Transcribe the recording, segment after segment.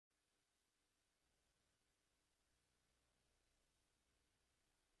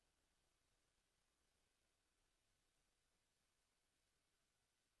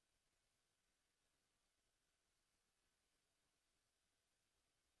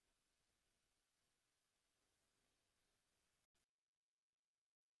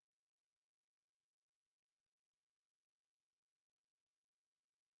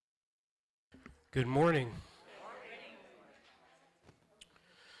Good morning.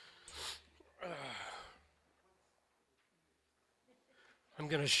 I'm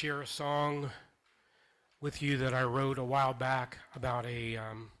going to share a song with you that I wrote a while back about a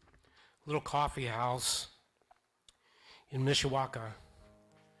little coffee house in Mishawaka.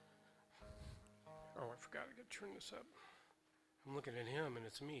 Oh, I forgot. I got to turn this up. I'm looking at him and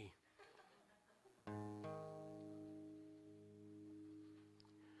it's me.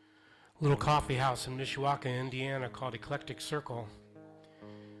 Little coffee house in Mishawaka, Indiana called Eclectic Circle.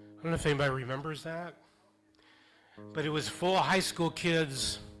 I don't know if anybody remembers that, but it was full of high school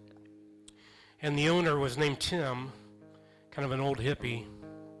kids, and the owner was named Tim, kind of an old hippie.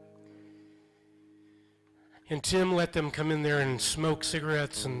 And Tim let them come in there and smoke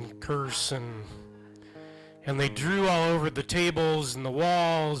cigarettes and curse, and they drew all over the tables and the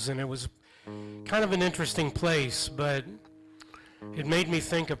walls, and it was kind of an interesting place, but it made me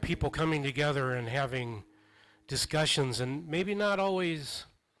think of people coming together and having discussions and maybe not always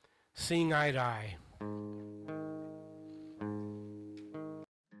seeing eye to eye.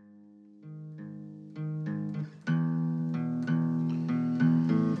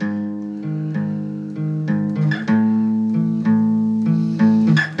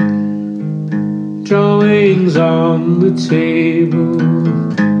 Drawings on the table,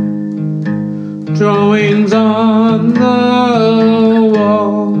 drawings on the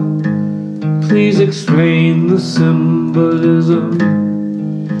wall. Please explain the symbolism,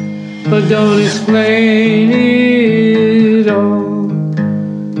 but don't explain it all.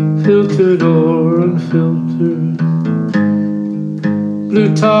 Filtered or unfiltered,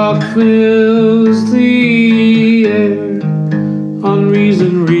 blue talk fills the air. On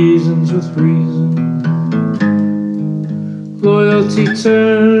reason, reasons with reason. Loyalty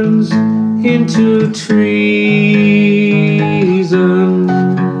turns into treason.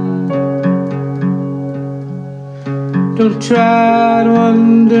 Don't try to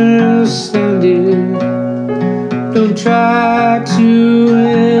understand it. Don't try to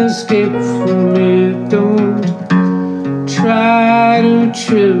escape from it. Don't try to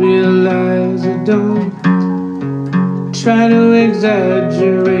trivialize it. Don't try to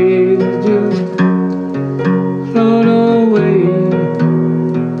exaggerate it. Just float away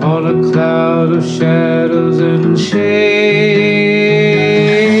on a cloud of shadows and shade.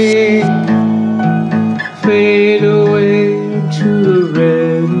 Fade away to the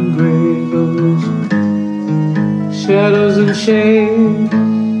red and gray. Those shadows and shade.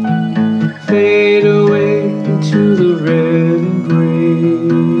 Fade away into the red and gray.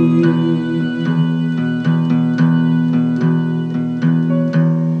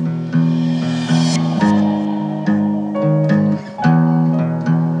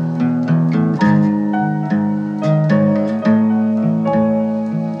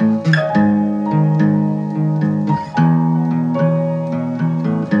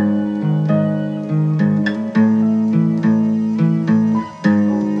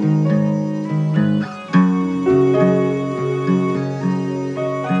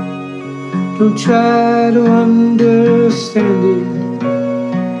 Don't try to understand it.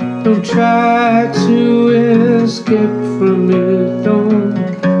 Don't try to escape from it. Don't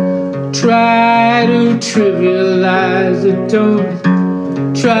try to trivialize it. Don't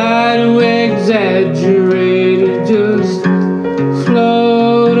try to exaggerate it. Just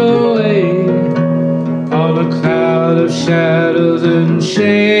float away on a cloud of shadows and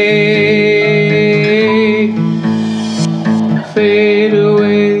shade. Fade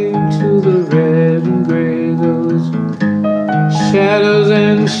away to the red and gray. Those shadows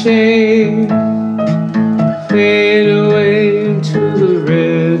and shade. Fade away into the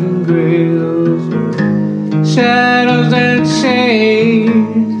red and gray. Those shadows and shade.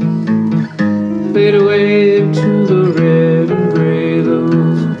 Fade away into the red and gray.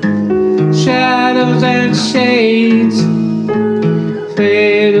 Those shadows and shades.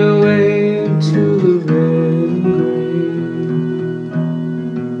 Fade away into the red and gray.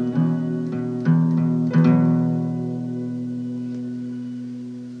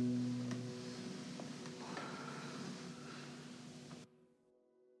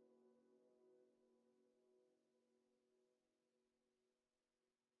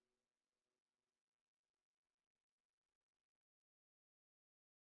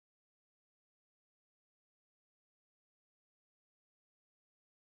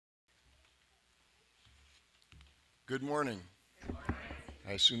 Good morning.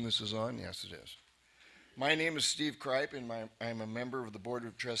 I assume this is on? Yes, it is. My name is Steve Kripe, and I'm a member of the Board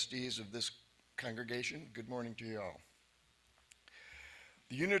of Trustees of this congregation. Good morning to you all.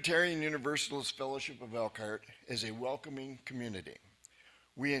 The Unitarian Universalist Fellowship of Elkhart is a welcoming community.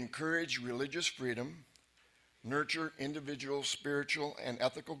 We encourage religious freedom, nurture individual spiritual and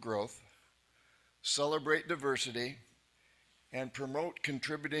ethical growth, celebrate diversity, and promote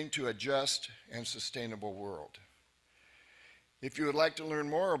contributing to a just and sustainable world. If you would like to learn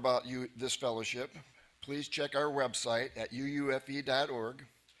more about this fellowship, please check our website at uufe.org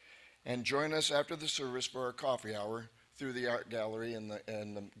and join us after the service for our coffee hour through the art gallery and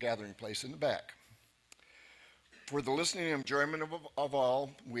the gathering place in the back. For the listening enjoyment of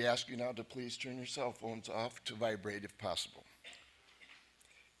all, we ask you now to please turn your cell phones off to vibrate if possible.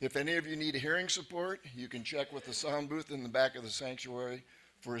 If any of you need hearing support, you can check with the sound booth in the back of the sanctuary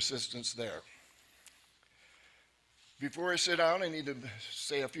for assistance there. Before I sit down, I need to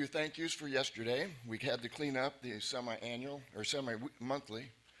say a few thank yous for yesterday. We had to clean up the semi-annual,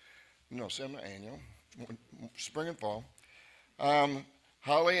 spring and fall.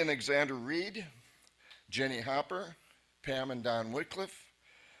 Holly and Alexander Reed, Jenny Hopper, Pam and Don Whitcliffe,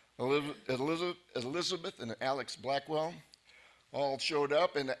 Elizabeth and Alex Blackwell all showed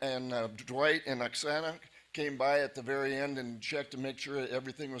up, and Dwight and Oksana came by at the very end and checked to make sure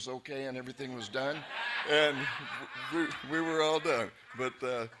everything was okay and everything was done. And we were all done. But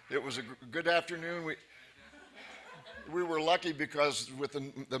it was a good afternoon. We were lucky because with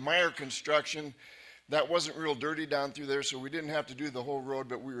the Meyer construction, that wasn't real dirty down through there, so we didn't have to do the whole road,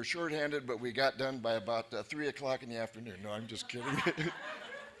 but we were shorthanded, but we got done by about 3 o'clock in the afternoon. No, I'm just kidding.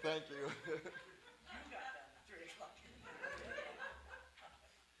 Thank you.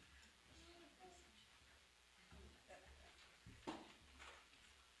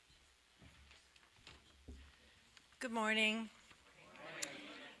 Good morning.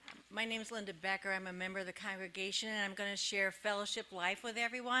 My name is Linda Becker. I'm a member of the congregation, and I'm going to share fellowship life with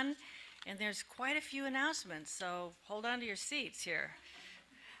everyone. And there's quite a few announcements, so hold on to your seats here.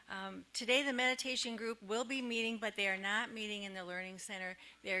 Today, the meditation group will be meeting, but they are not meeting in the Learning Center.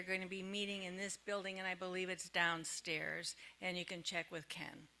 They're going to be meeting in this building, and I believe it's downstairs, and you can check with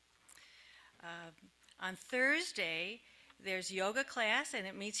Ken. On Thursday, there's yoga class, and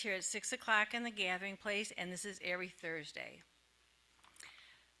it meets here at 6 o'clock in the gathering place, and this is every Thursday.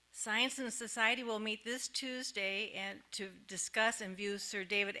 Science and Society will meet this Tuesday and to discuss and view Sir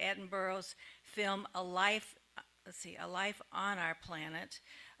David Attenborough's film A Life on Our Planet,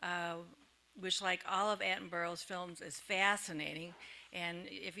 which, like all of Attenborough's films, is fascinating. And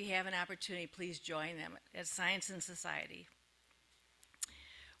if you have an opportunity, please join them at Science and Society.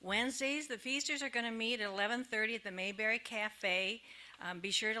 Wednesdays, the Feasters are going to meet at 11:30 at the Mayberry Cafe.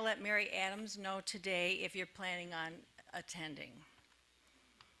 Be sure to let Mary Adams know today if you're planning on attending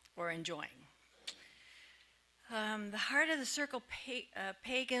or enjoying. The Heart of the Circle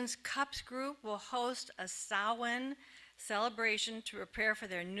Pagans Cups group will host a Samhain celebration to prepare for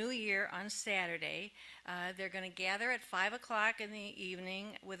their new year on Saturday. They're going to gather at 5 o'clock in the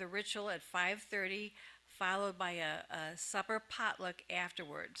evening with a ritual at 5:30, followed by a supper potluck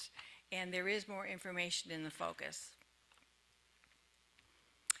afterwards. And there is more information in the focus.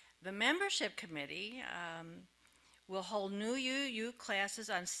 The membership committee will hold new UU classes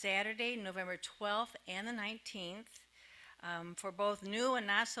on Saturday, November 12th and the 19th for both new and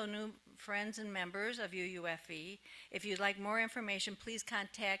not so new friends and members of UUFE. If you'd like more information, please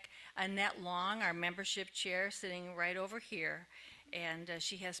contact Annette Long, our membership chair, sitting right over here, and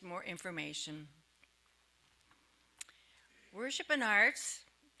she has more information. Worship and Arts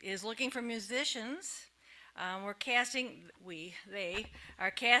is looking for musicians. They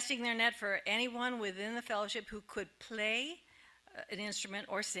are casting their net for anyone within the fellowship who could play an instrument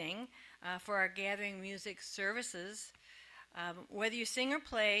or sing for our gathering music services. Whether you sing or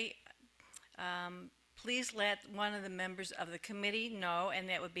play, please let one of the members of the committee know, and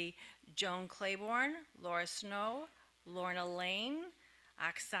that would be Joan Claiborne, Laura Snow, Lorna Lane,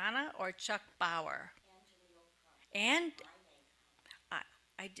 Oksana, or Chuck Bauer. And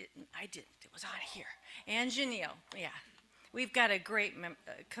I didn't, it was on here. And Janelle, yeah. We've got a great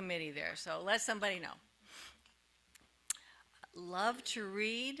committee there, so let somebody know. Love to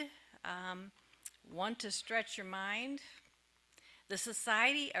read, want to stretch your mind. The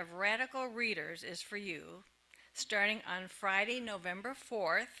Society of Radical Readers is for you, starting on Friday, November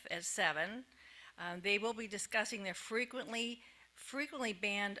 4th at 7. They will be discussing their frequently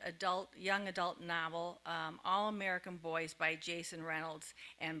banned young adult novel, All American Boys by Jason Reynolds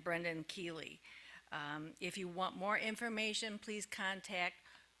and Brendan Keeley. If you want more information, please contact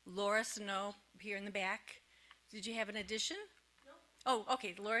Laura Snow here in the back. Did you have an addition? No. Oh,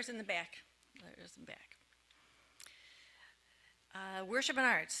 okay, Laura's in the back. Laura's in the back. Worship and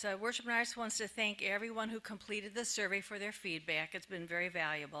Arts. Worship and Arts wants to thank everyone who completed the survey for their feedback. It's been very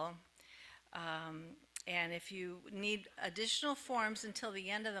valuable. And if you need additional forms until the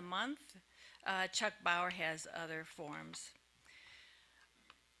end of the month, Chuck Bauer has other forms.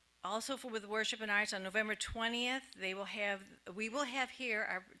 Also with Worship and Arts on November 20th, we will have here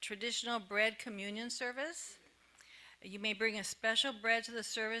our traditional bread communion service. You may bring a special bread to the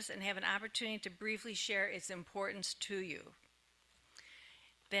service and have an opportunity to briefly share its importance to you.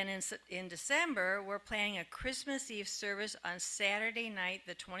 Then in December, we're planning a Christmas Eve service on Saturday night,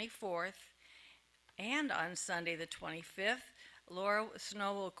 the 24th, and on Sunday, the 25th. Laura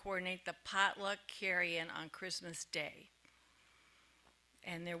Snow will coordinate the potluck carry-in on Christmas Day.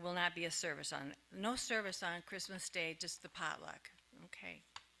 And there will not be no service on Christmas Day, just the potluck. Okay.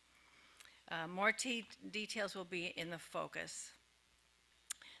 More details will be in the focus.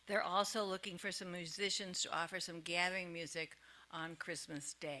 They're also looking for some musicians to offer some gathering music on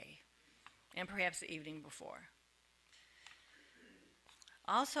Christmas Day, and perhaps the evening before.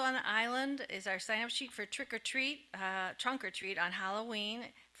 Also on the island is our sign-up sheet for trunk or treat on Halloween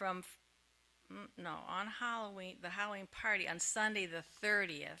the Halloween party on Sunday the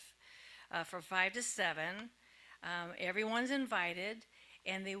 30th from 5 to 7. Everyone's invited,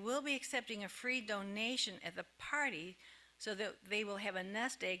 and they will be accepting a free donation at the party so that they will have a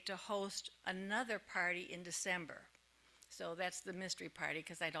nest egg to host another party in December. So that's the mystery party,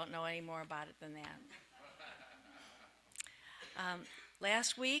 because I don't know any more about it than that.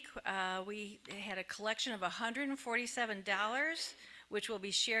 Last week, we had a collection of $147, which will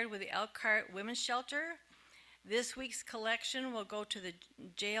be shared with the Elkhart Women's Shelter. This week's collection will go to the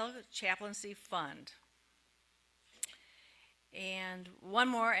Jail Chaplaincy Fund. And one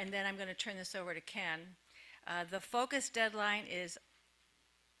more, and then I'm going to turn this over to Ken. The focus deadline is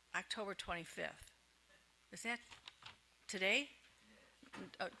October 25th. Is that today?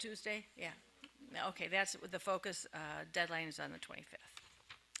 Oh, Tuesday? Yeah. Okay, that's the focus deadline is on the 25th.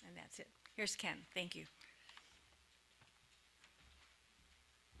 And that's it. Here's Ken. Thank you.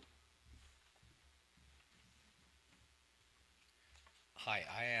 Hi,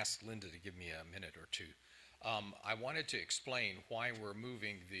 I asked Linda to give me a minute or two. I wanted to explain why we're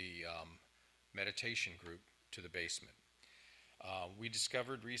moving the meditation group to the basement. We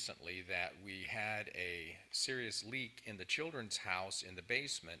discovered recently that we had a serious leak in the children's house in the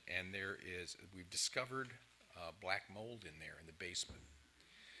basement, and we've discovered black mold in there in the basement.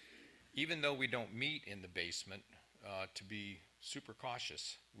 Even though we don't meet in the basement, to be super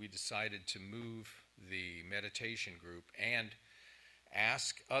cautious, we decided to move the meditation group and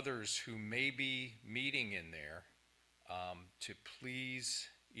ask others who may be meeting in there to please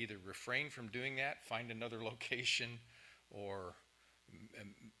either refrain from doing that, find another location, or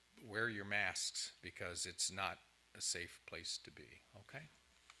wear your masks, because it's not a safe place to be. Okay?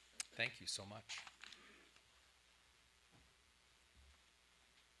 Thank you so much.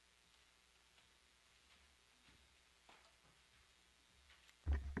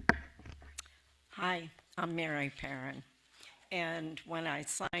 Hi, I'm Mary Perrin. And when I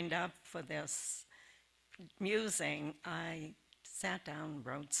signed up for this musing, I sat down,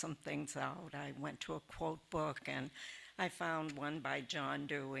 wrote some things out. I went to a quote book, and I found one by John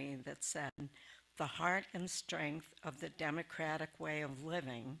Dewey that said, "The heart and strength of the democratic way of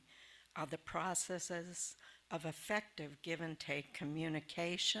living are the processes of effective give and take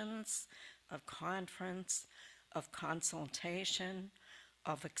communications, of conference, of consultation,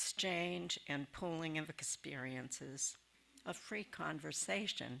 of exchange and pooling of experiences, of free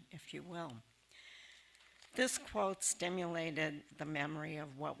conversation, if you will." This quote stimulated the memory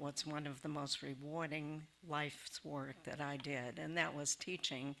of what was one of the most rewarding life's work that I did, and that was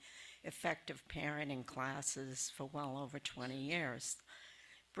teaching effective parenting classes for well over 20 years.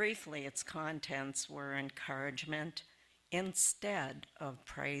 Briefly, its contents were encouragement instead of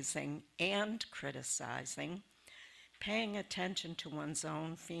praising and criticizing, paying attention to one's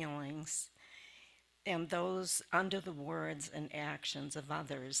own feelings and those under the words and actions of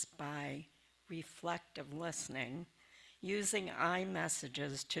others by reflective listening, using I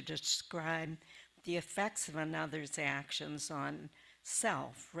messages to describe the effects of another's actions on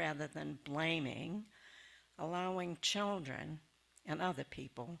self rather than blaming, allowing children and other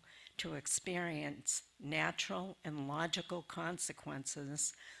people to experience natural and logical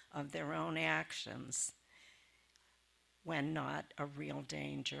consequences of their own actions when not a real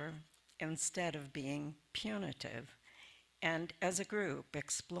danger, instead of being punitive, and as a group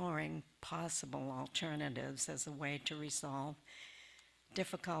exploring possible alternatives as a way to resolve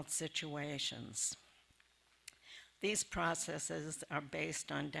difficult situations. These processes are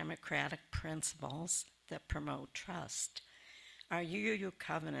based on democratic principles that promote trust. Our UU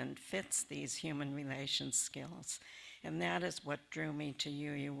covenant fits these human relations skills, and that is what drew me to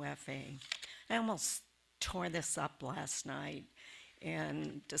UUFA. I almost tore this up last night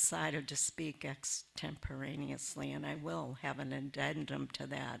and decided to speak extemporaneously, and I will have an addendum to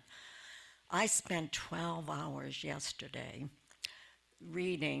that. I spent 12 hours yesterday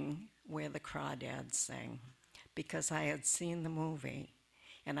reading Where the Crawdads Sing because I had seen the movie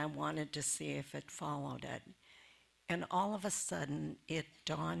and I wanted to see if it followed it. And all of a sudden, it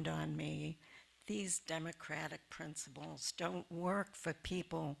dawned on me, these democratic principles don't work for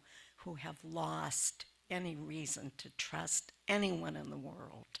people who have lost any reason to trust anyone in the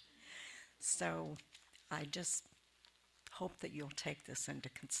world. So I just hope that you'll take this into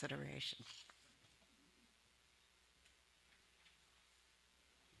consideration.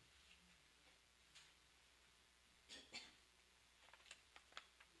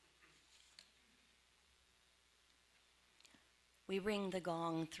 We ring the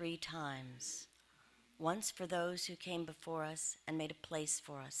gong 3 times, once for those who came before us and made a place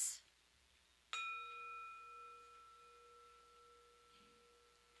for us.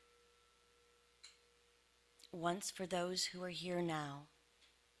 Once for those who are here now.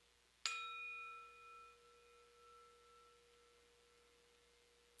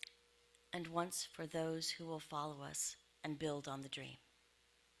 And once for those who will follow us and build on the dream.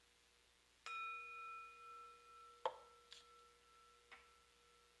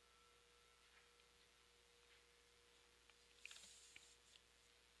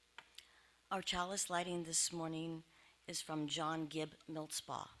 Our chalice lighting this morning is from John Gibb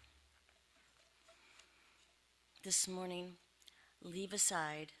Miltspaw. This morning, leave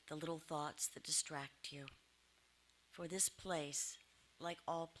aside the little thoughts that distract you, for this place, like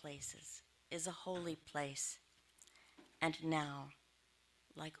all places, is a holy place, and now,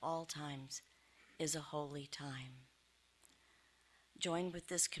 like all times, is a holy time. Join with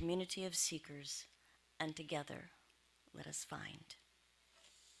this community of seekers, and together, let us find.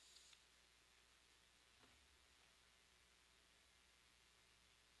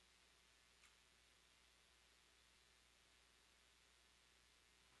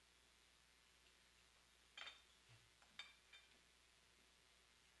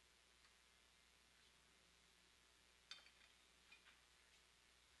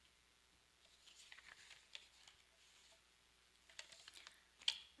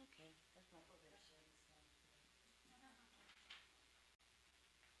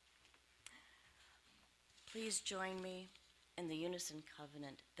 Please join me in the unison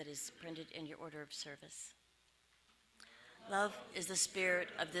covenant that is printed in your order of service. Love is the spirit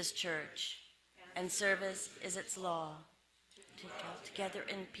of this church, and service is its law, to go together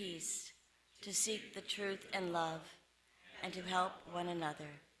in peace, to seek the truth in love, and to help one another.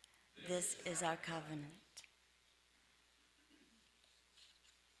 This is our covenant.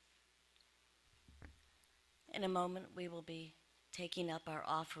 In a moment, we will be taking up our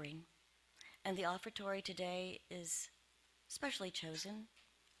offering. And the offertory today is specially chosen,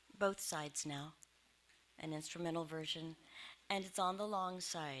 both sides now, an instrumental version, and it's on the long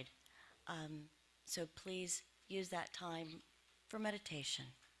side. So please use that time for meditation.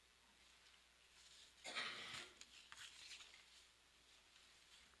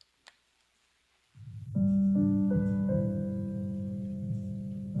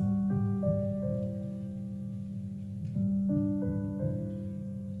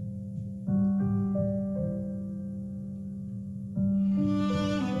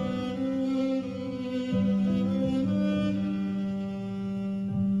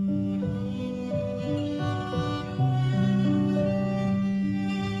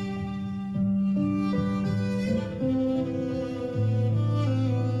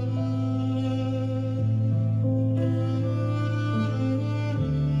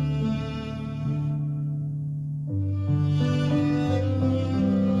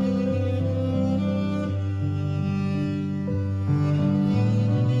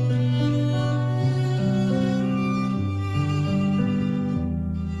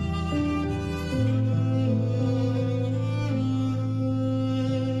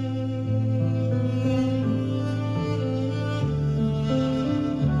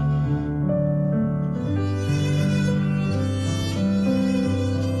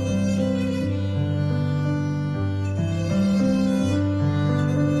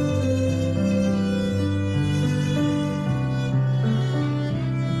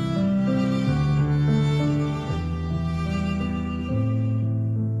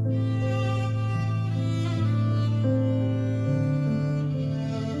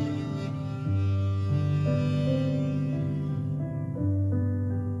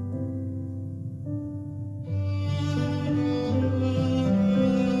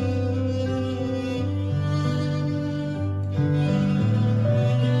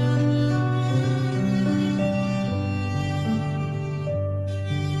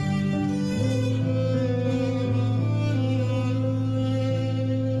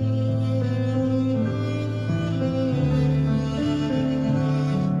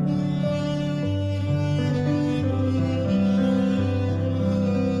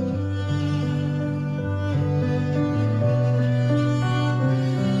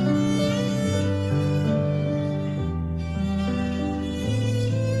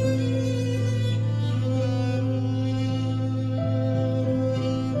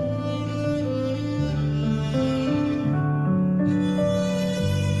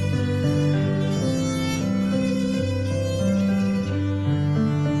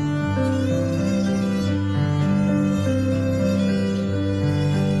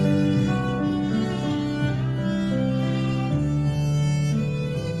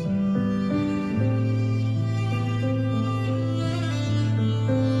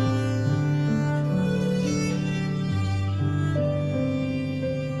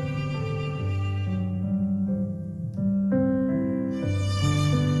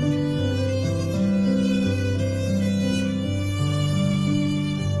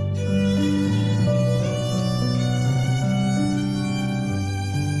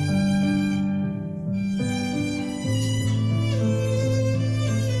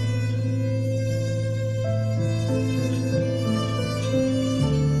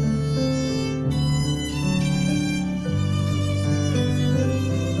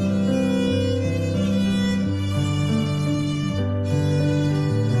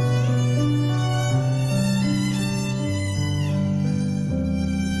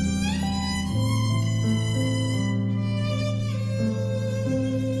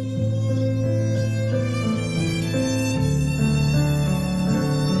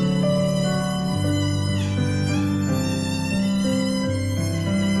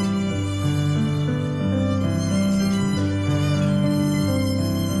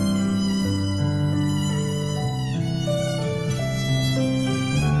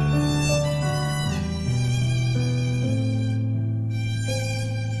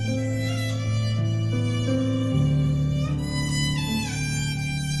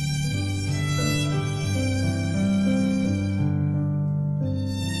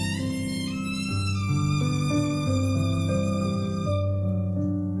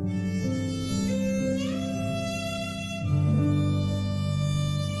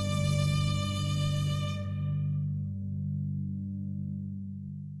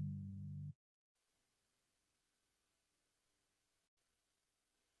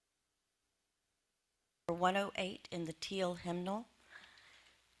 108 in the teal hymnal.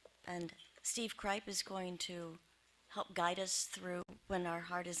 And Steve Kripe is going to help guide us through When Our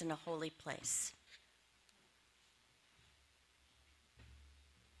Heart is in a Holy Place.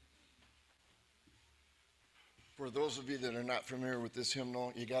 For those of you that are not familiar with this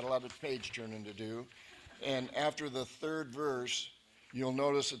hymnal, you got a lot of page turning to do. And after the third verse, you'll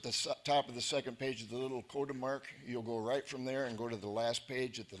notice at the top of the second page, the little coda mark, you'll go right from there and go to the last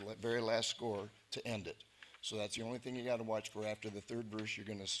page at the very last score to end it. So that's the only thing you got to watch for. After the third verse, you're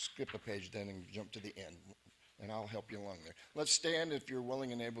going to skip a page then and jump to the end. And I'll help you along there. Let's stand if you're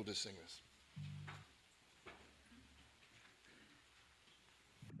willing and able to sing this.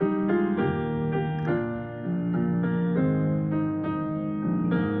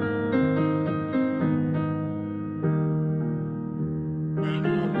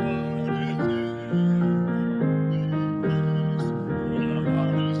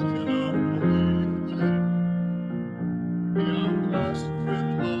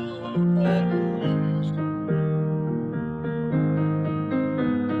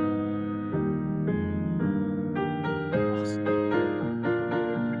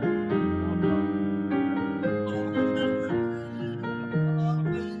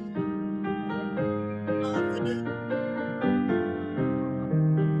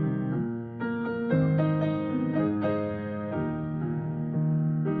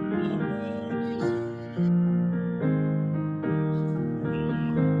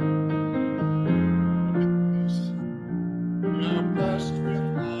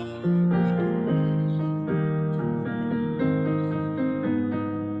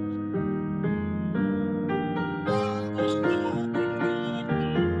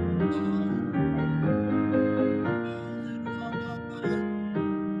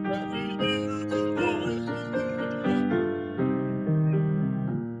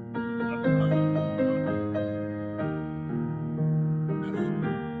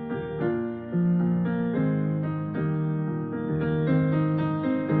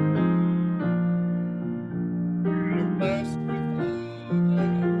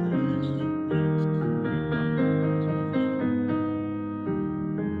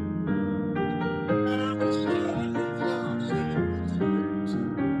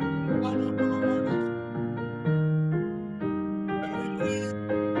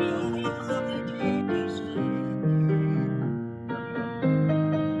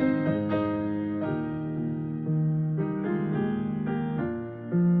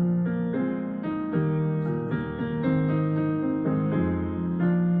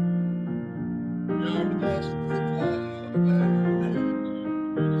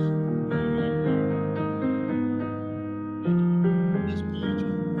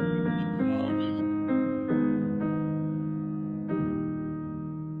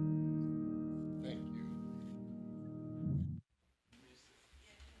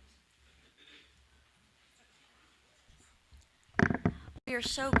 We are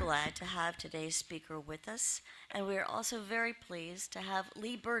so glad to have today's speaker with us, and we are also very pleased to have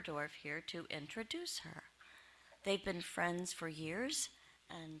Lee Burdorf here to introduce her. They've been friends for years,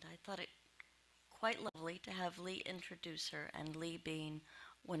 and I thought it quite lovely to have Lee introduce her, and Lee being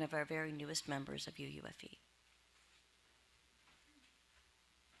one of our very newest members of UUFE.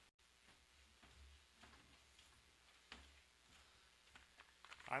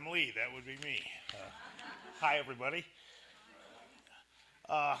 I'm Lee, that would be me. Hi, everybody.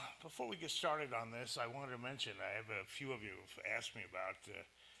 Before we get started on this, I wanted to mention, I have a few of you have asked me about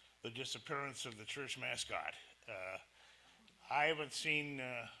the disappearance of the church mascot. I haven't seen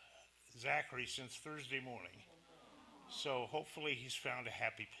Zachary since Thursday morning, so hopefully he's found a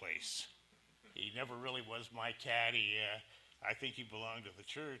happy place. He never really was my cat. I think he belonged to the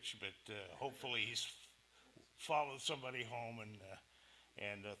church, but hopefully he's followed somebody home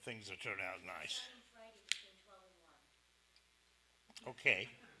and things will turn out nice. Okay,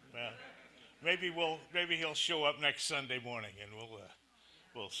 well, maybe he'll show up next Sunday morning, and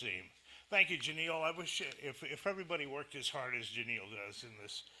we'll see him. Thank you, Janelle. I wish if everybody worked as hard as Janelle does in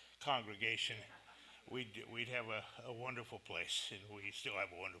this congregation, we'd have a wonderful place, and we still have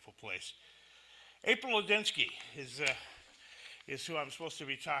a wonderful place. April Lidinsky is who I'm supposed to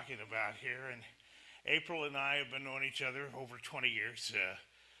be talking about here, and April and I have been knowing each other over 20 years.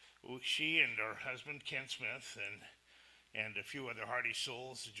 She and her husband, Ken Smith, and a few other hardy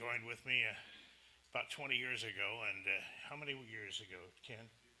souls joined with me about 20 years ago. And how many years ago,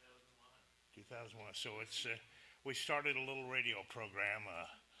 Ken? 2001. So we started a little radio program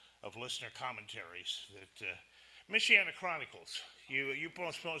of listener commentaries that Michiana Chronicles.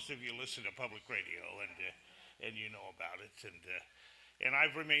 Most of you listen to public radio and you know about it. And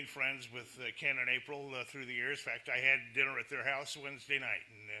I've remained friends with Ken and April through the years. In fact, I had dinner at their house Wednesday night,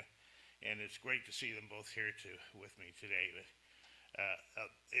 and it's great to see them both here with me today. But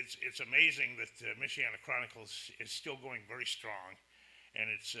it's amazing that Michiana Chronicles is still going very strong, and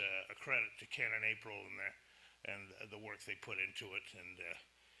it's a credit to Ken and April and the work they put into it. And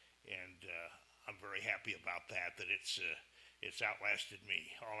I'm very happy about that. That it's outlasted me.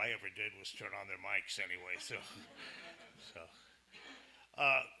 All I ever did was turn on their mics anyway. So.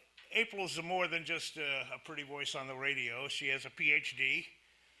 April's more than just a pretty voice on the radio. She has a Ph.D.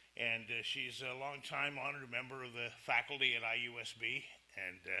 and she's a long-time honored member of the faculty at IUSB,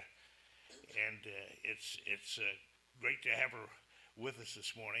 and it's great to have her with us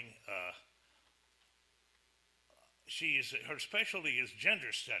this morning. Her specialty is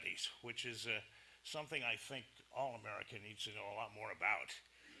gender studies, which is something I think all America needs to know a lot more about.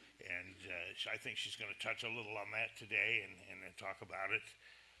 And I think she's going to touch a little on that today and talk about it.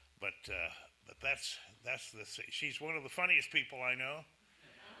 But she's one of the funniest people I know.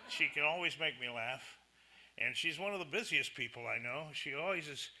 She can always make me laugh. And she's one of the busiest people I know. She always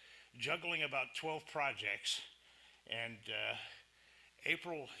is juggling about 12 projects. And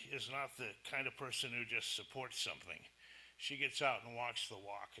April is not the kind of person who just supports something. She gets out and walks the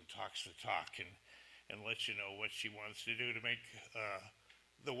walk and talks the talk and lets you know what she wants to do to make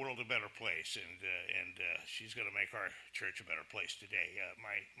the world a better place, and she's going to make our church a better place today.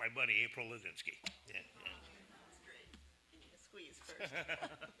 My buddy April Lidinsky. Yeah. That's great. Give me a squeeze first.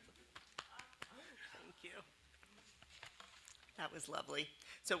 Thank you. That was lovely.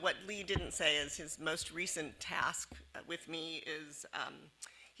 So what Lee didn't say is his most recent task with me is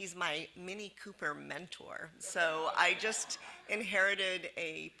he's my Mini Cooper mentor. So I just inherited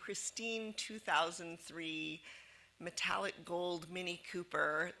a pristine 2003 metallic gold Mini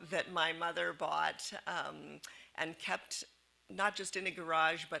Cooper that my mother bought and kept not just in a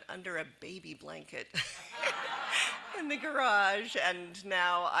garage, but under a baby blanket in the garage. And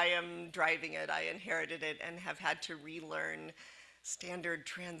now I am driving it. I inherited it and have had to relearn standard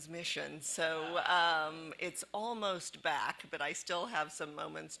transmission. So it's almost back, but I still have some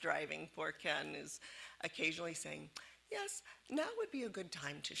moments driving. Poor Ken is occasionally saying, yes, now would be a good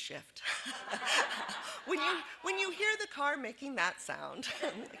time to shift. when you hear the car making that sound,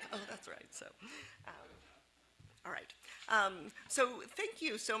 I'm like, oh, that's right. So, all right. So thank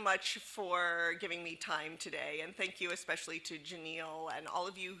you so much for giving me time today, and thank you especially to Janelle and all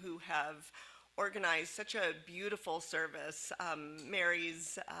of you who have organized such a beautiful service.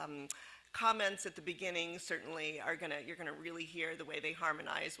 Mary's comments at the beginning certainly you're gonna really hear the way they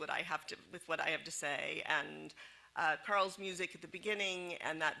harmonize with what I have to say, and Carl's music at the beginning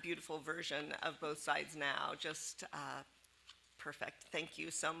and that beautiful version of Both Sides Now, just perfect. Thank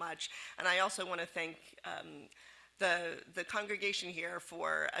you so much. And I also want to thank the congregation here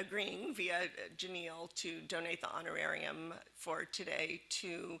for agreeing via Janelle to donate the honorarium for today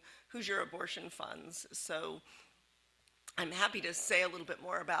to Hoosier Abortion Funds. So I'm happy to say a little bit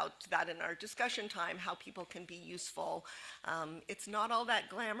more about that in our discussion time, how people can be useful. It's not all that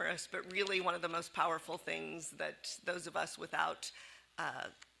glamorous, but really one of the most powerful things that those of us without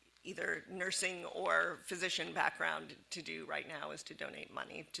either nursing or physician background to do right now is to donate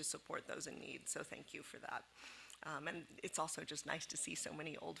money to support those in need. So thank you for that. And it's also just nice to see so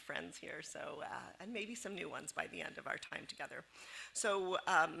many old friends here, so, and maybe some new ones by the end of our time together. So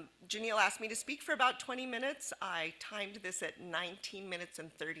Janelle asked me to speak for about 20 minutes. I timed this at 19 minutes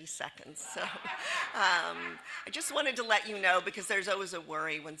and 30 seconds. So I just wanted to let you know, because there's always a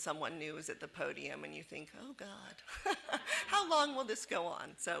worry when someone new is at the podium and you think, oh God, how long will this go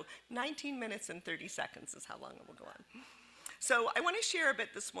on? So 19 minutes and 30 seconds is how long it will go on. So I want to share a bit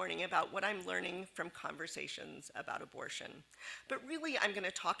this morning about what I'm learning from conversations about abortion. But really, I'm going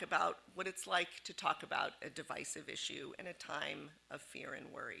to talk about what it's like to talk about a divisive issue in a time of fear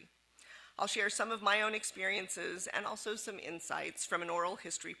and worry. I'll share some of my own experiences and also some insights from an oral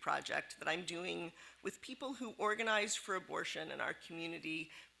history project that I'm doing with people who organized for abortion in our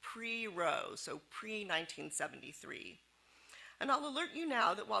community pre-Roe, so pre-1973. And I'll alert you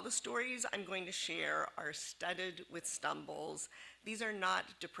now that while the stories I'm going to share are studded with stumbles, these are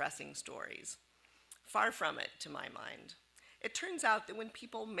not depressing stories. Far from it, to my mind. It turns out that when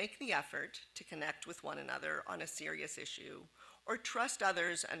people make the effort to connect with one another on a serious issue, or trust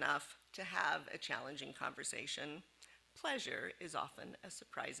others enough to have a challenging conversation, pleasure is often a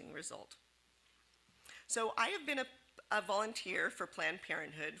surprising result. So I have been a volunteer for Planned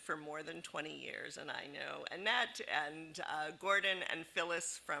Parenthood for more than 20 years, and I know Annette and Gordon and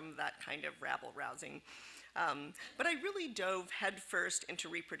Phyllis from that kind of rabble-rousing. But I really dove headfirst into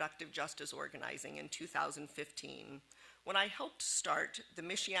reproductive justice organizing in 2015 when I helped start the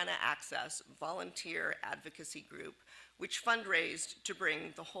Michiana Access volunteer advocacy group, which fundraised to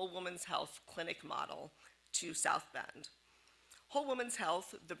bring the Whole Woman's Health clinic model to South Bend. Whole Woman's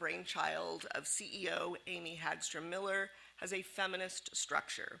Health, the brainchild of CEO Amy Hagstrom Miller, has a feminist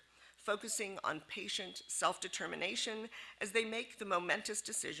structure, focusing on patient self-determination as they make the momentous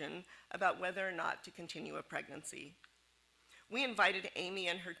decision about whether or not to continue a pregnancy. We invited Amy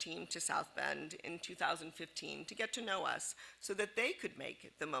and her team to South Bend in 2015 to get to know us so that they could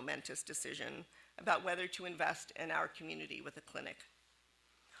make the momentous decision about whether to invest in our community with a clinic.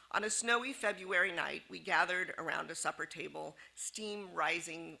 On a snowy February night, we gathered around a supper table, steam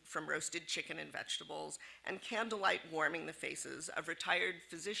rising from roasted chicken and vegetables, and candlelight warming the faces of retired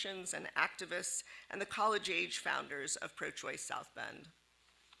physicians and activists and the college-age founders of Pro-Choice South Bend.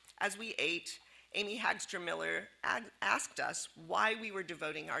 As we ate, Amy Hagstrom Miller asked us why we were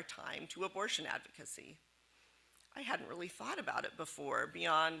devoting our time to abortion advocacy. I hadn't really thought about it before,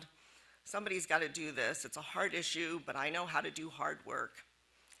 beyond somebody's got to do this, it's a hard issue, but I know how to do hard work.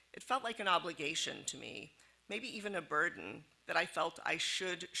 It felt like an obligation to me, maybe even a burden that I felt I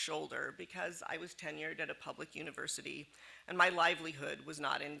should shoulder because I was tenured at a public university and my livelihood was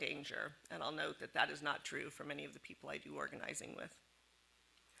not in danger. And I'll note that that is not true for many of the people I do organizing with.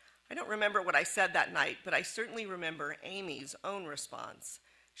 I don't remember what I said that night, but I certainly remember Amy's own response.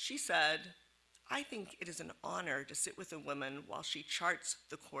 She said, "I think it is an honor to sit with a woman while she charts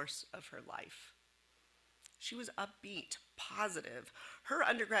the course of her life." She was upbeat, positive. Her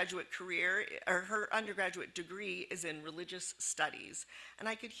undergraduate degree is in religious studies, and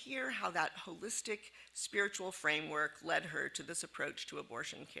I could hear how that holistic spiritual framework led her to this approach to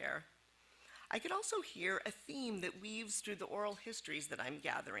abortion care. I could also hear a theme that weaves through the oral histories that I'm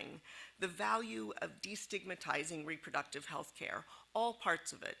gathering, the value of destigmatizing reproductive health care, all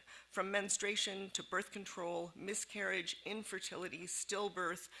parts of it, from menstruation to birth control, miscarriage, infertility,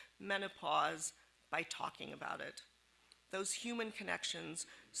 stillbirth, menopause, by talking about it. Those human connections,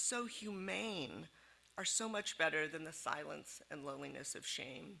 so humane, are so much better than the silence and loneliness of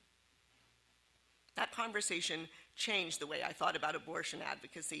shame. That conversation changed the way I thought about abortion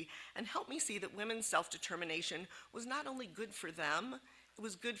advocacy and helped me see that women's self-determination was not only good for them, it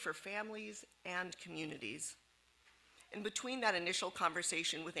was good for families and communities. In between that initial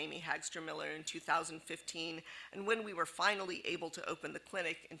conversation with Amy Hagstrom Miller in 2015 and when we were finally able to open the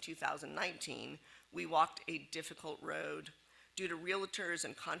clinic in 2019, we walked a difficult road due to realtors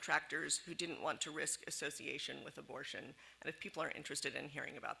and contractors who didn't want to risk association with abortion. And if people are interested in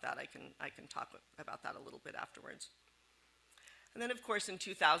hearing about that, I can talk about that a little bit afterwards. And then, of course, in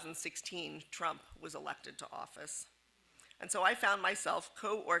 2016, Trump was elected to office. And so I found myself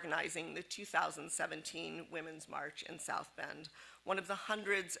co-organizing the 2017 Women's March in South Bend, one of the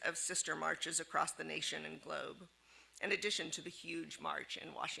hundreds of sister marches across the nation and globe, in addition to the huge march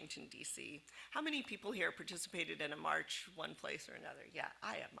in Washington, D.C. How many people here participated in a march one place or another? Yeah,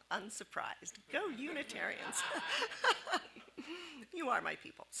 I am unsurprised. Go Unitarians. You are my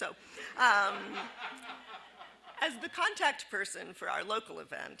people. So, as the contact person for our local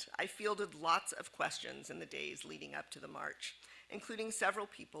event, I fielded lots of questions in the days leading up to the march, including several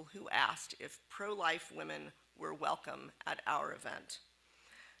people who asked if pro-life women were welcome at our event.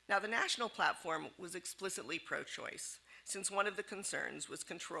 Now, the national platform was explicitly pro-choice, since one of the concerns was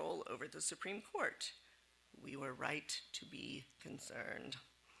control over the Supreme Court. We were right to be concerned.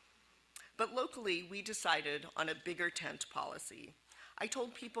 But locally, we decided on a bigger tent policy. I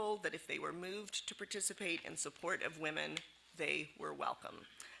told people that if they were moved to participate in support of women, they were welcome.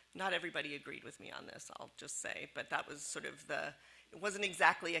 Not everybody agreed with me on this, I'll just say, but that was sort of it wasn't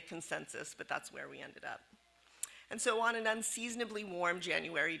exactly a consensus, but that's where we ended up. And so on an unseasonably warm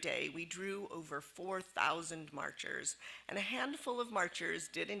January day, we drew over 4,000 marchers, and a handful of marchers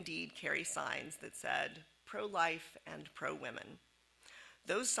did indeed carry signs that said pro-life and pro-women.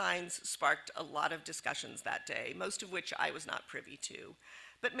 Those signs sparked a lot of discussions that day, most of which I was not privy to.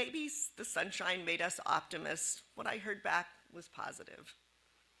 But maybe the sunshine made us optimists. What I heard back was positive.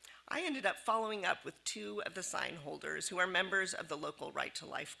 I ended up following up with two of the sign holders who are members of the local Right to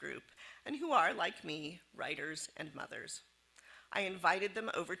Life group and who are, like me, writers and mothers. I invited them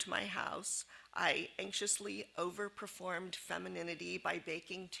over to my house. I anxiously overperformed femininity by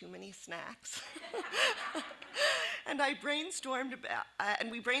baking too many snacks. And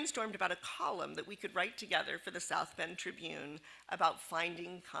we brainstormed about a column that we could write together for the South Bend Tribune about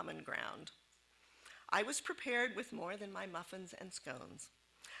finding common ground. I was prepared with more than my muffins and scones.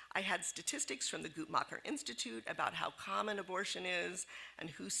 I had statistics from the Guttmacher Institute about how common abortion is and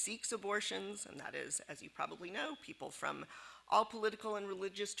who seeks abortions, and that is, as you probably know, people from all political and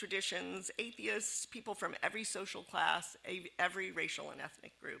religious traditions, atheists, people from every social class, every racial and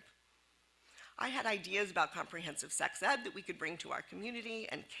ethnic group. I had ideas about comprehensive sex ed that we could bring to our community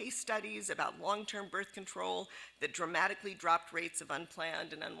and case studies about long-term birth control that dramatically dropped rates of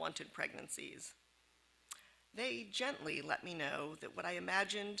unplanned and unwanted pregnancies. They gently let me know that what I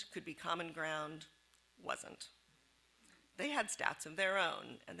imagined could be common ground wasn't. They had stats of their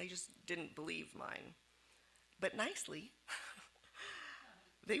own, and they just didn't believe mine. But nicely,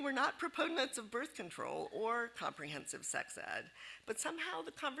 they were not proponents of birth control or comprehensive sex ed, but somehow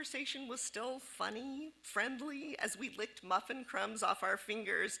the conversation was still funny, friendly, as we licked muffin crumbs off our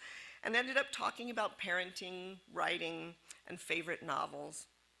fingers and ended up talking about parenting, writing, and favorite novels.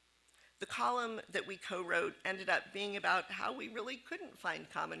 The column that we co-wrote ended up being about how we really couldn't find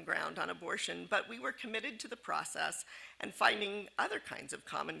common ground on abortion, but we were committed to the process and finding other kinds of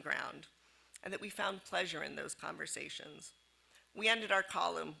common ground, and that we found pleasure in those conversations. We ended our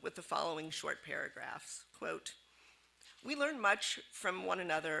column with the following short paragraphs. Quote, "We learn much from one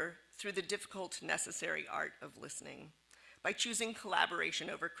another through the difficult, necessary art of listening, by choosing collaboration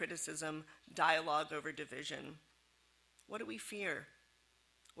over criticism, dialogue over division. What do we fear?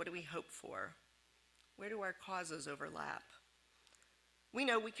 What do we hope for? Where do our causes overlap? We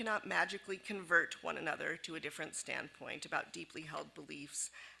know we cannot magically convert one another to a different standpoint about deeply held beliefs.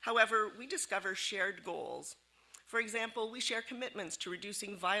 However, we discover shared goals. For example, we share commitments to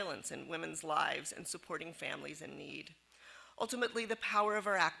reducing violence in women's lives and supporting families in need. Ultimately, the power of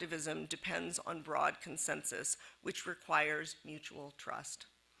our activism depends on broad consensus, which requires mutual trust.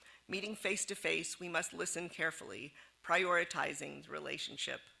 Meeting face to face, we must listen carefully, prioritizing the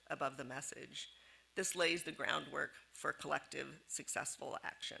relationship above the message. This lays the groundwork for successful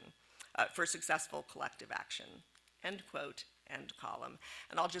collective action." End quote, end column.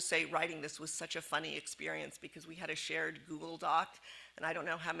 And I'll just say, writing this was such a funny experience because we had a shared Google Doc, and I don't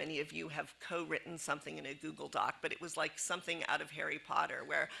know how many of you have co-written something in a Google Doc, but it was like something out of Harry Potter,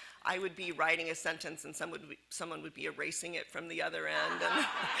 where I would be writing a sentence and someone would be erasing it from the other end. And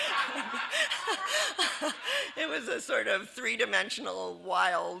it was a sort of three-dimensional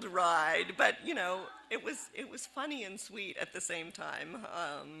wild ride, but you know, it was funny and sweet at the same time.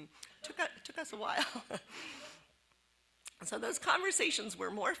 Took us a while. So those conversations were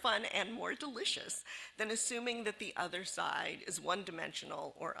more fun and more delicious than assuming that the other side is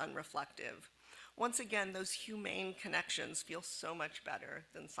one-dimensional or unreflective. Once again, those humane connections feel so much better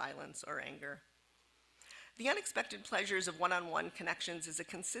than silence or anger. The unexpected pleasures of one-on-one connections is a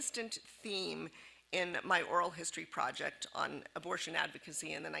consistent theme in my oral history project on abortion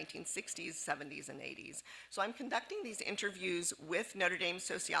advocacy in the 1960s, 70s, and 80s. So I'm conducting these interviews with Notre Dame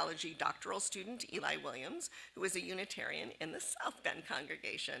sociology doctoral student Eli Williams, who is a Unitarian in the South Bend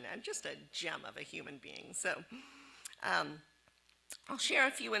congregation and just a gem of a human being. So I'll share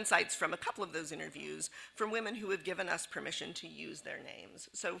a few insights from a couple of those interviews from women who have given us permission to use their names.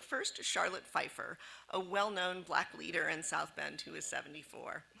 So first, Charlotte Pfeiffer, a well-known Black leader in South Bend who is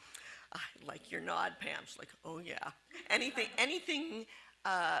 74. I like your nod, Pam. She's like, oh yeah. Anything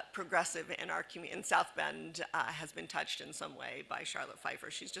progressive in our community in South Bend has been touched in some way by Charlotte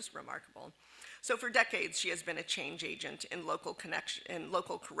Pfeiffer. She's just remarkable. So for decades, she has been a change agent in local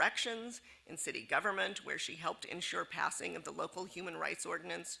corrections, in city government, where she helped ensure passing of the local human rights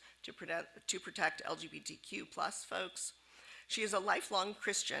ordinance to protect LGBTQ+ folks. She is a lifelong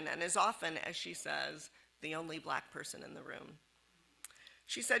Christian and is often, as she says, the only Black person in the room.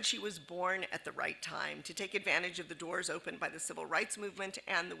 She said she was born at the right time to take advantage of the doors opened by the civil rights movement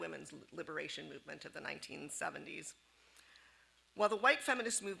and the women's liberation movement of the 1970s. While the white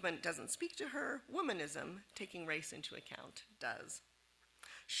feminist movement doesn't speak to her, womanism, taking race into account, does.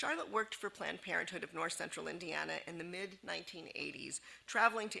 Charlotte worked for Planned Parenthood of North Central Indiana in the mid-1980s,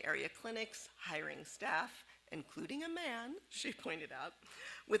 traveling to area clinics, hiring staff, including a man, she pointed out,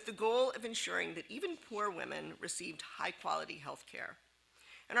 with the goal of ensuring that even poor women received high-quality health care.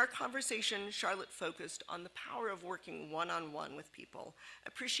 In our conversation, Charlotte focused on the power of working one-on-one with people,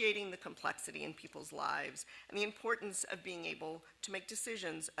 appreciating the complexity in people's lives, and the importance of being able to make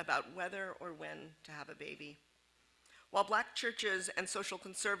decisions about whether or when to have a baby. While Black churches and social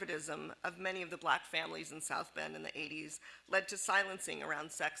conservatism of many of the Black families in South Bend in the 80s led to silencing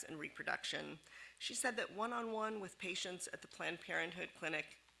around sex and reproduction, she said that one-on-one with patients at the Planned Parenthood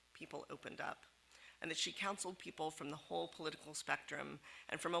clinic, people opened up, and that she counseled people from the whole political spectrum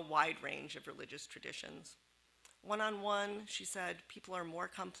and from a wide range of religious traditions. One-on-one, she said, people are more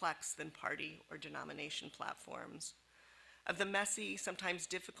complex than party or denomination platforms. Of the messy, sometimes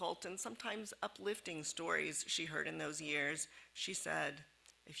difficult, and sometimes uplifting stories she heard in those years, she said,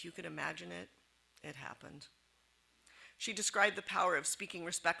 "If you could imagine it, it happened." She described the power of speaking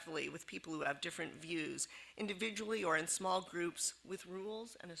respectfully with people who have different views, individually or in small groups, with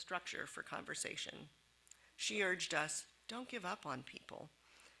rules and a structure for conversation. She urged us, don't give up on people,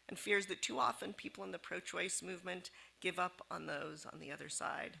 and fears that too often people in the pro-choice movement give up on those on the other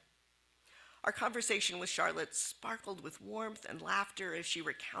side. Our conversation with Charlotte sparkled with warmth and laughter as she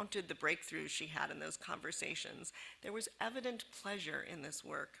recounted the breakthroughs she had in those conversations. There was evident pleasure in this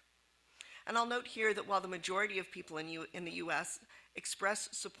work. And I'll note here that while the majority of people in the US express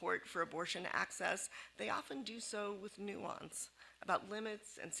support for abortion access, they often do so with nuance about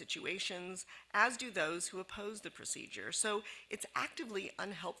limits and situations, as do those who oppose the procedure. So it's actively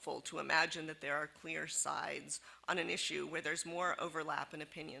unhelpful to imagine that there are clear sides on an issue where there's more overlap in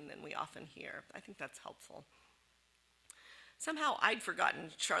opinion than we often hear. I think that's helpful. Somehow I'd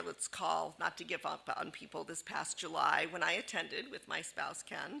forgotten Charlotte's call not to give up on people this past July when I attended, with my spouse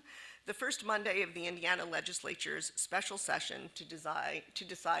Ken, the first Monday of the Indiana legislature's special session to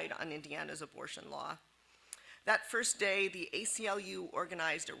decide on Indiana's abortion law. That first day, the ACLU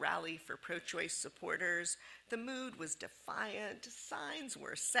organized a rally for pro-choice supporters. The mood was defiant, signs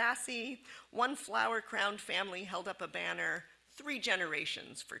were sassy. One flower-crowned family held up a banner, 3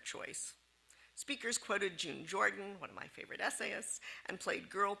 generations for choice. Speakers quoted June Jordan, one of my favorite essayists, and played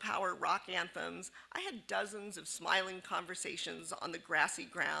girl power rock anthems. I had dozens of smiling conversations on the grassy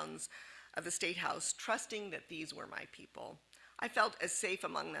grounds of the State House, trusting that these were my people. I felt as safe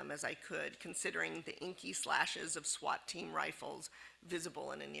among them as I could, considering the inky slashes of SWAT team rifles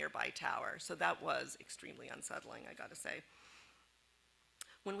visible in a nearby tower. So that was extremely unsettling, I gotta say.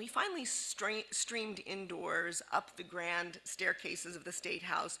 When we finally streamed indoors up the grand staircases of the State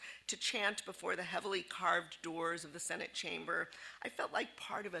House to chant before the heavily carved doors of the Senate chamber, I felt like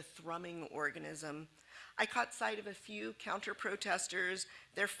part of a thrumming organism. I caught sight of a few counter-protesters,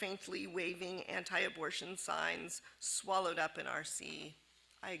 their faintly waving anti-abortion signs swallowed up in our sea.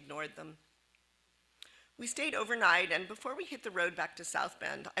 I ignored them. We stayed overnight, and before we hit the road back to South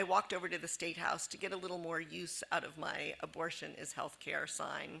Bend, I walked over to the State House to get a little more use out of my "abortion is healthcare"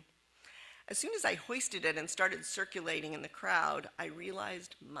 sign. As soon as I hoisted it and started circulating in the crowd, I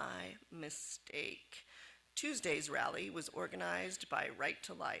realized my mistake. Tuesday's rally was organized by Right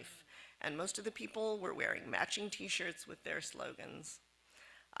to Life, and most of the people were wearing matching t-shirts with their slogans.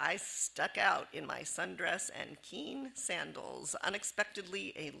 I stuck out in my sundress and keen sandals,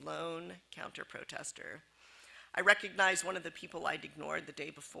 unexpectedly a lone counter-protester. I recognized one of the people I'd ignored the day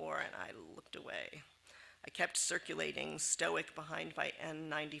before, and I looked away. I kept circulating, stoic behind my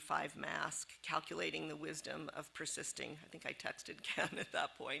N95 mask, calculating the wisdom of persisting. I think I texted Ken at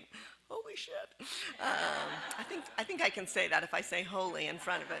that point. Holy shit. I think I can say that if I say holy in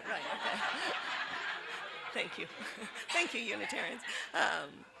front of it. Right, okay. Thank you. Thank you, Unitarians.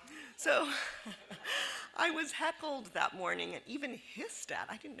 So I was heckled that morning and even hissed at.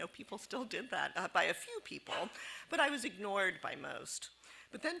 I didn't know people still did that, by a few people, but I was ignored by most.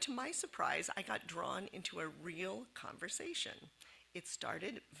 But then, to my surprise, I got drawn into a real conversation. It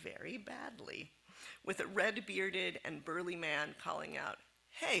started very badly, with a red-bearded and burly man calling out,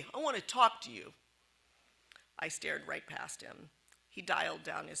 "Hey, I want to talk to you." I stared right past him. He dialed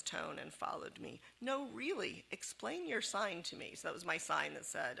down his tone and followed me. "No, really, explain your sign to me." So that was my sign that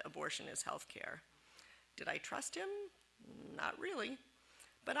said, "Abortion is healthcare." Did I trust him? Not really.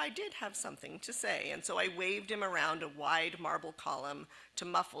 But I did have something to say, and so I waved him around a wide marble column to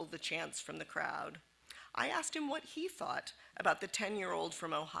muffle the chants from the crowd. I asked him what he thought about the 10-year-old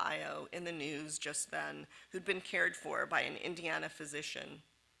from Ohio in the news just then, who'd been cared for by an Indiana physician.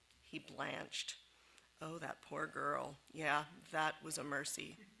 He blanched. Oh, that poor girl. Yeah, that was a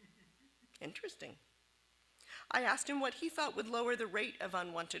mercy. Interesting. I asked him what he thought would lower the rate of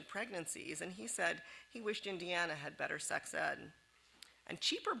unwanted pregnancies, and he said he wished Indiana had better sex ed. And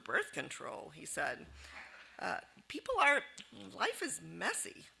cheaper birth control, he said. Life is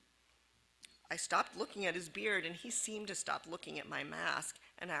messy. I stopped looking at his beard, and he seemed to stop looking at my mask,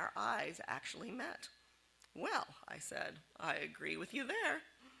 and our eyes actually met. "Well," I said, "I agree with you there."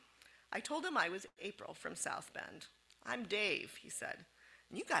 I told him I was April from South Bend. "I'm Dave," he said.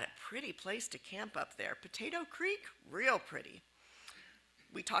 "You got a pretty place to camp up there. Potato Creek, real pretty."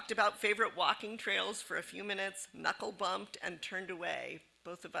 We talked about favorite walking trails for a few minutes, knuckle bumped, and turned away,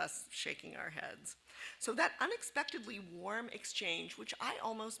 both of us shaking our heads. So that unexpectedly warm exchange, which I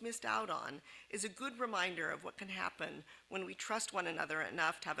almost missed out on, is a good reminder of what can happen when we trust one another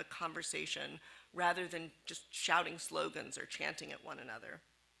enough to have a conversation rather than just shouting slogans or chanting at one another.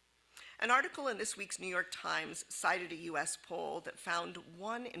 An article in this week's New York Times cited a US poll that found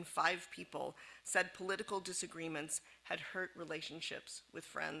 1 in 5 people said political disagreements had hurt relationships with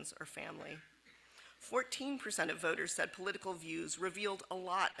friends or family. 14% of voters said political views revealed a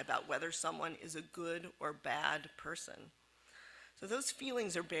lot about whether someone is a good or bad person. So those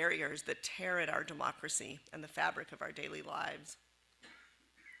feelings are barriers that tear at our democracy and the fabric of our daily lives.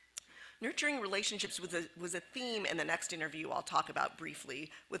 Nurturing relationships was a theme in the next interview I'll talk about briefly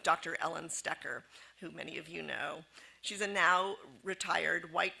with Dr. Ellen Stecker, who many of you know. She's a now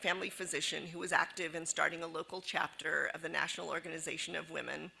retired white family physician who was active in starting a local chapter of the National Organization of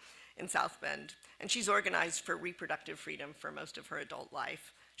Women in South Bend, and she's organized for reproductive freedom for most of her adult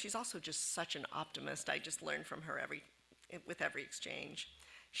life. She's also just such an optimist. I just learn from her with every exchange.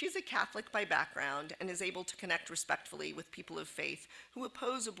 She's a Catholic by background and is able to connect respectfully with people of faith who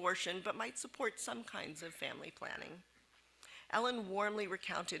oppose abortion but might support some kinds of family planning. Ellen warmly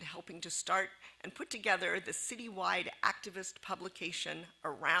recounted helping to start and put together the citywide activist publication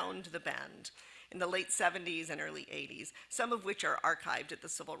Around the Bend in the late 70s and early 80s, some of which are archived at the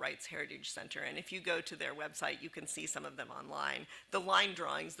Civil Rights Heritage Center. And if you go to their website, you can see some of them online. The line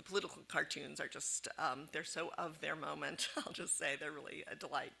drawings, the political cartoons are just, they're so of their moment. I'll just say they're really a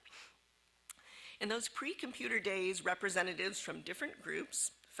delight. In those pre-computer days, representatives from different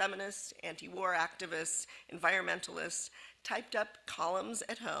groups, feminists, anti-war activists, environmentalists, typed up columns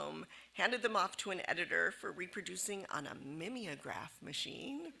at home, handed them off to an editor for reproducing on a mimeograph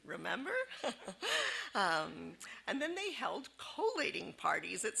machine, remember? And then they held collating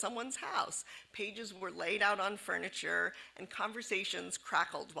parties at someone's house. Pages were laid out on furniture and conversations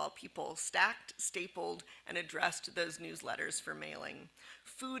crackled while people stacked, stapled, and addressed those newsletters for mailing.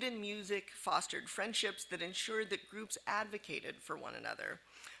 Food and music fostered friendships that ensured that groups advocated for one another.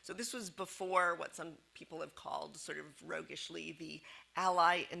 So this was before what some people have called, sort of roguishly, the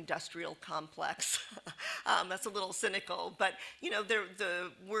ally industrial complex. That's a little cynical, but you know,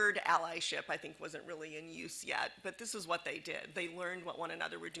 the word allyship, I think, wasn't really in use yet, but this is what they did. They learned what one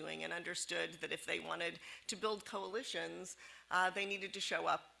another were doing and understood that if they wanted to build coalitions, they needed to show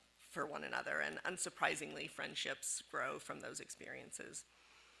up for one another, and unsurprisingly, friendships grow from those experiences.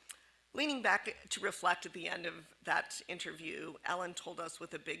 Leaning back to reflect at the end of that interview, Ellen told us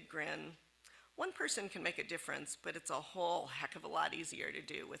with a big grin, one person can make a difference, but it's a whole heck of a lot easier to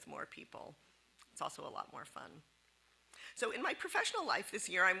do with more people. It's also a lot more fun. So in my professional life this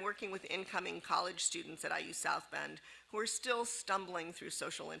year, I'm working with incoming college students at IU South Bend who are still stumbling through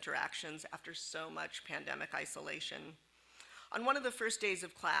social interactions after so much pandemic isolation. On one of the first days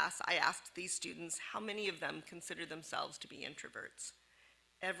of class, I asked these students how many of them consider themselves to be introverts.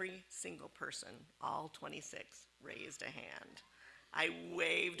 Every single person, all 26, raised a hand. I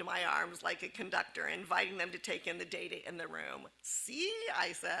waved my arms like a conductor, inviting them to take in the data in the room. See,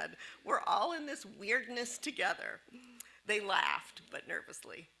 I said, we're all in this weirdness together. They laughed, but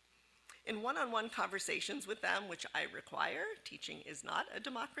nervously. In one-on-one conversations with them, which I require, teaching is not a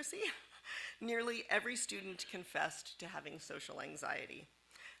democracy, nearly every student confessed to having social anxiety.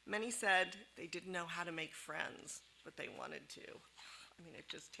 Many said they didn't know how to make friends, but they wanted to. I mean, it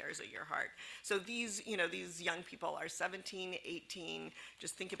just tears at your heart. So these young people are 17, 18.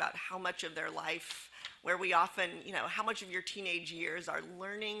 Just think about how much of their life, where we often, how much of your teenage years are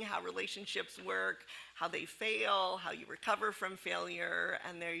learning how relationships work, how they fail, how you recover from failure,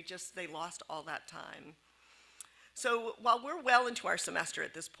 and they lost all that time. So while we're well into our semester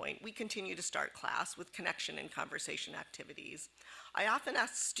at this point, we continue to start class with connection and conversation activities. I often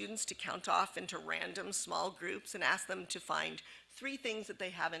ask students to count off into random small groups and ask them to find 3 things that they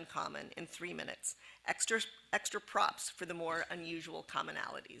have in common in 3 minutes, extra props for the more unusual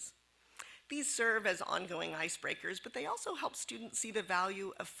commonalities. These serve as ongoing icebreakers, but they also help students see the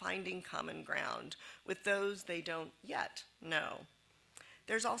value of finding common ground with those they don't yet know.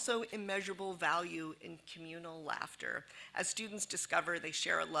 There's also immeasurable value in communal laughter, as students discover they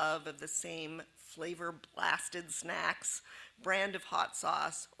share a love of the same flavor-blasted snacks, brand of hot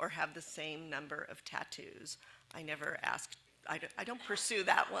sauce, or have the same number of tattoos. I don't pursue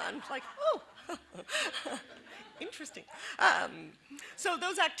that one. Like, oh, interesting. So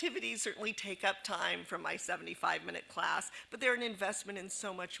those activities certainly take up time from my 75-minute class, but they're an investment in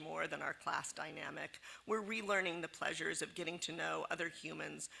so much more than our class dynamic. We're relearning the pleasures of getting to know other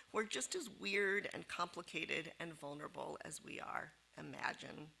humans who are just as weird and complicated and vulnerable as we are.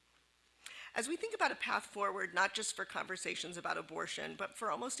 Imagine. As we think about a path forward, not just for conversations about abortion, but for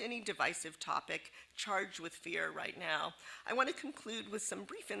almost any divisive topic charged with fear right now, I want to conclude with some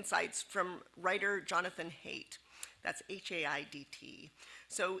brief insights from writer Jonathan Haidt. That's H-A-I-D-T.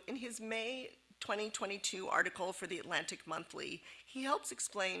 So in his May 2022 article for the Atlantic Monthly, he helps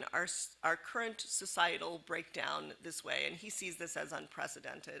explain our current societal breakdown this way, and he sees this as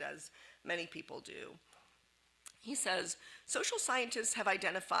unprecedented, as many people do. He says, social scientists have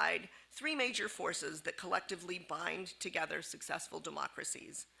identified three major forces that collectively bind together successful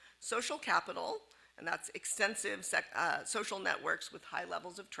democracies: social capital, and that's extensive social networks with high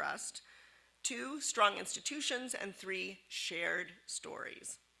levels of trust; two, strong institutions; and three, shared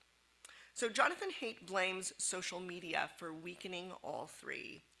stories. So Jonathan Haidt blames social media for weakening all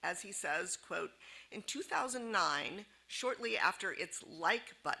three. As he says, quote, in 2009, shortly after its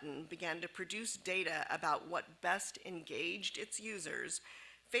like button began to produce data about what best engaged its users,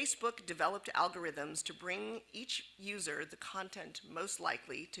 Facebook developed algorithms to bring each user the content most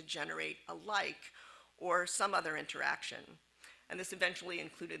likely to generate a like or some other interaction. And this eventually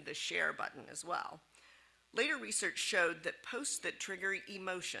included the share button as well. Later research showed that posts that trigger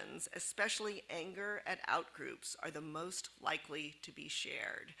emotions, especially anger at outgroups, are the most likely to be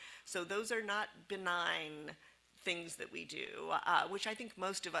shared. So those are not benign things that we do, which I think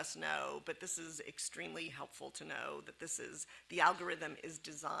most of us know, but this is extremely helpful to know that the algorithm is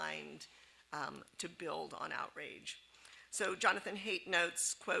designed to build on outrage. So Jonathan Haidt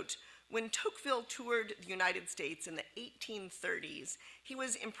notes, quote, when Tocqueville toured the United States in the 1830s, he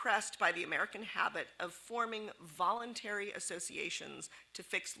was impressed by the American habit of forming voluntary associations to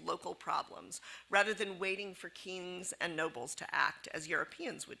fix local problems, rather than waiting for kings and nobles to act, as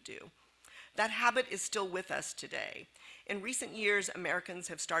Europeans would do. That habit is still with us today. In recent years, Americans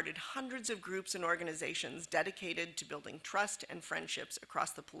have started hundreds of groups and organizations dedicated to building trust and friendships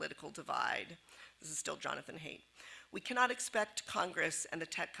across the political divide. This is still Jonathan Haidt. We cannot expect Congress and the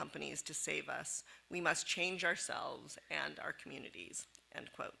tech companies to save us. We must change ourselves and our communities, end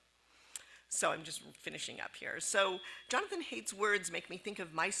quote. So I'm just finishing up here. So Jonathan Haidt's words make me think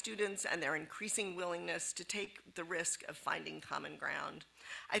of my students and their increasing willingness to take the risk of finding common ground.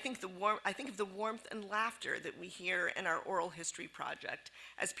 I think of the warmth and laughter that we hear in our oral history project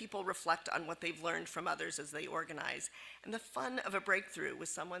as people reflect on what they've learned from others as they organize, and the fun of a breakthrough with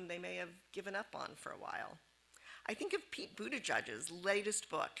someone they may have given up on for a while. I think of Pete Buttigieg's latest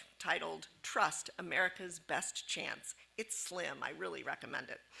book titled Trust, America's Best Chance. It's slim, I really recommend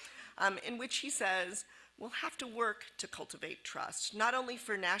it, in which he says, we'll have to work to cultivate trust, not only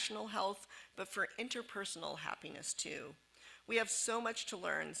for national health, but for interpersonal happiness too. We have so much to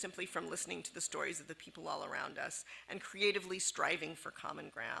learn simply from listening to the stories of the people all around us and creatively striving for common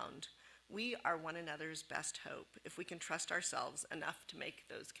ground. We are one another's best hope if we can trust ourselves enough to make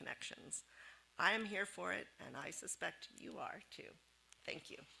those connections. I am here for it, and I suspect you are too.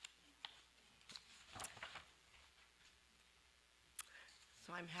 Thank you.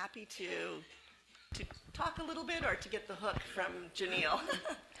 So I'm happy to talk a little bit or to get the hook from Janelle.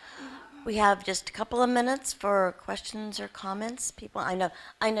 We have just a couple of minutes for questions or comments. People,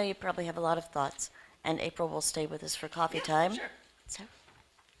 I know you probably have a lot of thoughts, and April will stay with us for coffee time. Sure. So.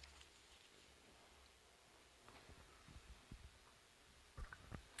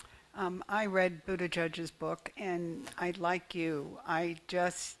 I read Buttigieg's book, and like you,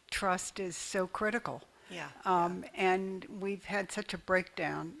 trust is so critical. Yeah. And we've had such a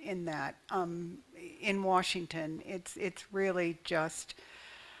breakdown in that. In Washington, it's really just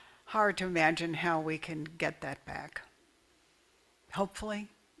hard to imagine how we can get that back. Hopefully,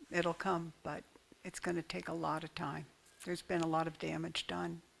 it'll come, but it's going to take a lot of time. There's been a lot of damage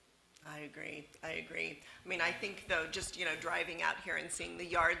done. I agree. I mean, I think, though, just, driving out here and seeing the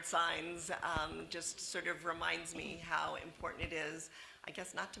yard signs just sort of reminds me how important it is, I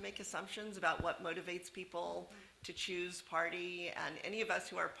guess, not to make assumptions about what motivates people to choose party. And any of us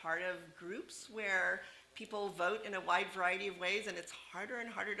who are part of groups where people vote in a wide variety of ways, and it's harder and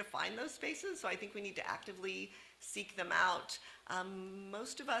harder to find those spaces, so I think we need to actively seek them out.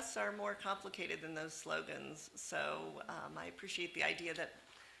 Most of us are more complicated than those slogans, so I appreciate the idea that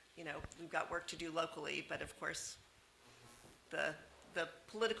we've got work to do locally, but of course, the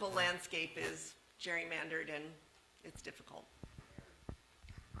political landscape is gerrymandered and it's difficult.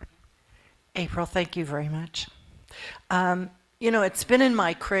 April, thank you very much. It's been in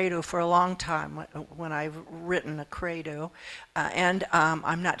my credo for a long time when I've written a credo, and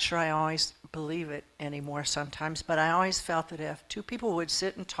I'm not sure I always believe it anymore sometimes, but I always felt that if two people would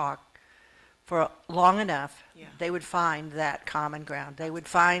sit and talk for long enough, yeah, they would find that common ground. They would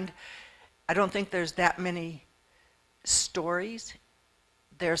find, I don't think there's that many stories.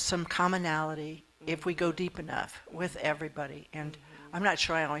 There's some commonality if we go deep enough with everybody. And I'm not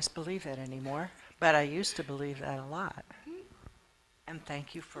sure I always believe that anymore, but I used to believe that a lot. And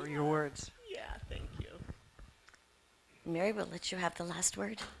thank you for your words. Yeah, thank you. Mary, we'll let you have the last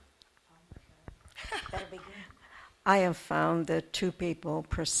word. I have found that two people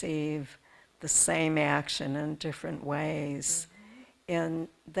perceive the same action in different ways, and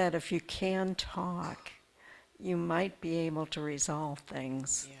that if you can talk, you might be able to resolve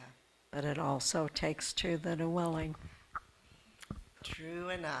things. Yeah. But it also takes two that are willing. True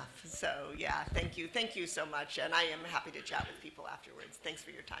enough. So, yeah, thank you. Thank you so much. And I am happy to chat with people afterwards. Thanks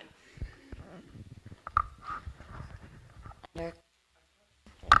for your time.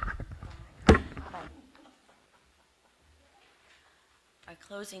 Our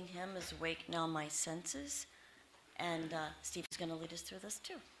closing hymn is Wake Now My Senses, and Steve is going to lead us through this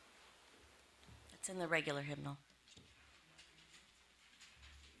too. It's in the regular hymnal.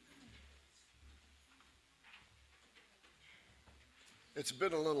 It's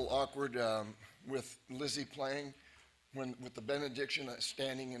been a little awkward with Lizzie playing with the benediction,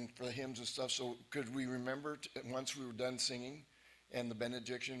 standing in for the hymns and stuff. So could we remember once we were done singing and the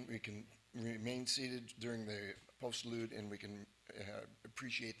benediction, we can remain seated during the postlude, and we can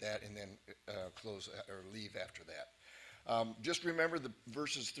appreciate that, and then close or leave after that. Just remember the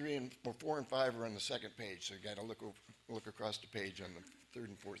verses 4 and 5 are on the second page, so you got to look across the page on the 3rd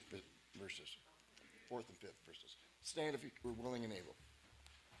and 4th verses, 4th and 5th verses. Stand if you were willing and able.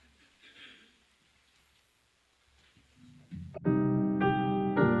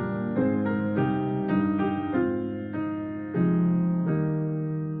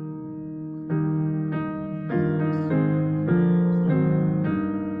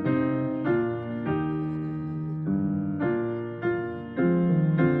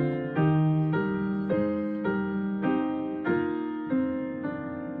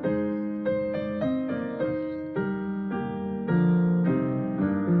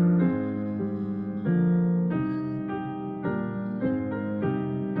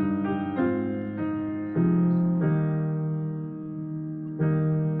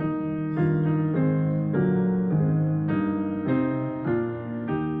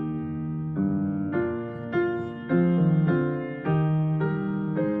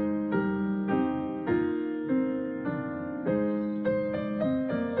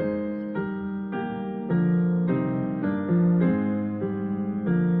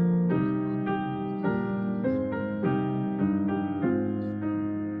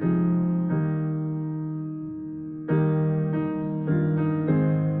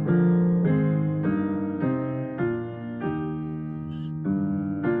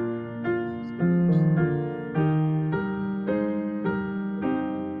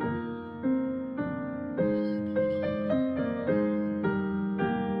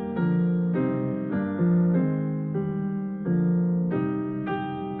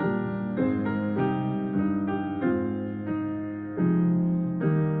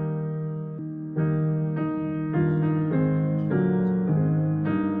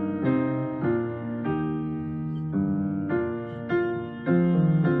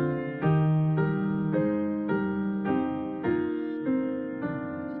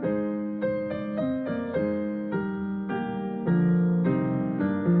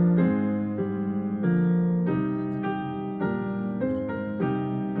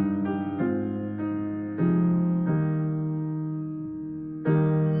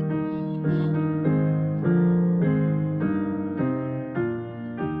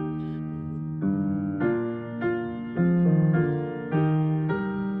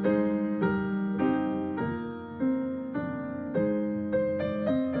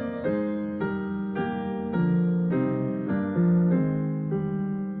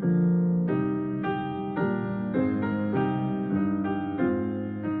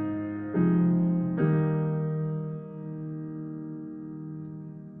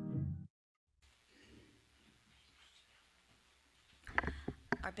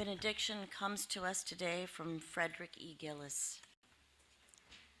 Our benediction comes to us today from Frederick E. Gillis.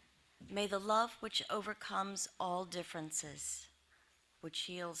 May the love which overcomes all differences, which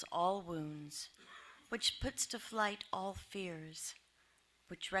heals all wounds, which puts to flight all fears,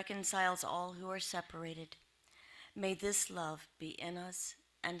 which reconciles all who are separated, may this love be in us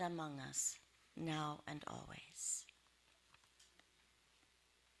and among us, now and always.